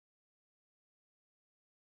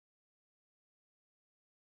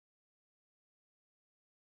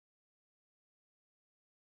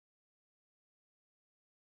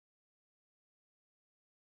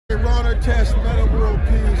Ron Artest, Metta World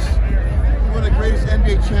Peace, one of the greatest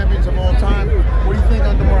NBA champions of all time. What do you think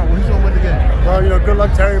on tomorrow? Who's going to win the game? Well, good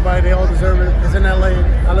luck to everybody. They all deserve it. It's in LA.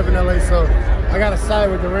 I live in LA, so I got to side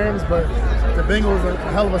with the Rams, but the Bengals are a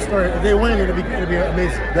hell of a story. If they win, it'll be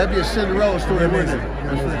amazing. That'd be a Cinderella story, wouldn't it?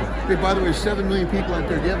 Amazing. Hey, by the way, 7 million people out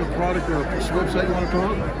there. Do you have a product or a website you want to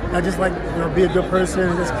promote? I just like, be a good person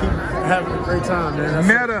and just keep having a great time, man.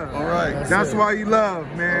 Metta. All right. That's why you love,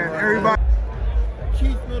 man. Everybody.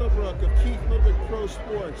 Keith Middlebrook of Keith Middlebrook Pro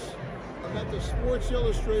Sports. I'm at the Sports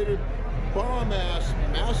Illustrated bomb-ass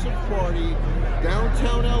massive party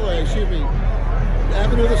downtown LA,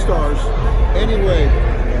 Avenue of the Stars. Anyway,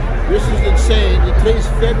 this is insane. Today's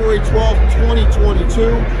February 12th,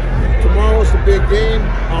 2022. Tomorrow's the big game.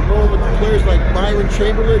 I'm rolling with the players like Byron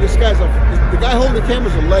Chamberlain. The guy holding the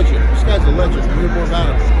camera's a legend. This guy's a legend. You'll hear more about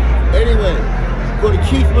him. Anyway, go to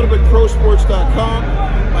KeithMiddlebrookProSports.com.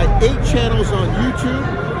 My 8 channels on YouTube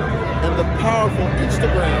and the powerful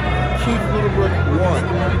Instagram, Keith Middlebrook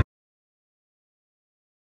 1.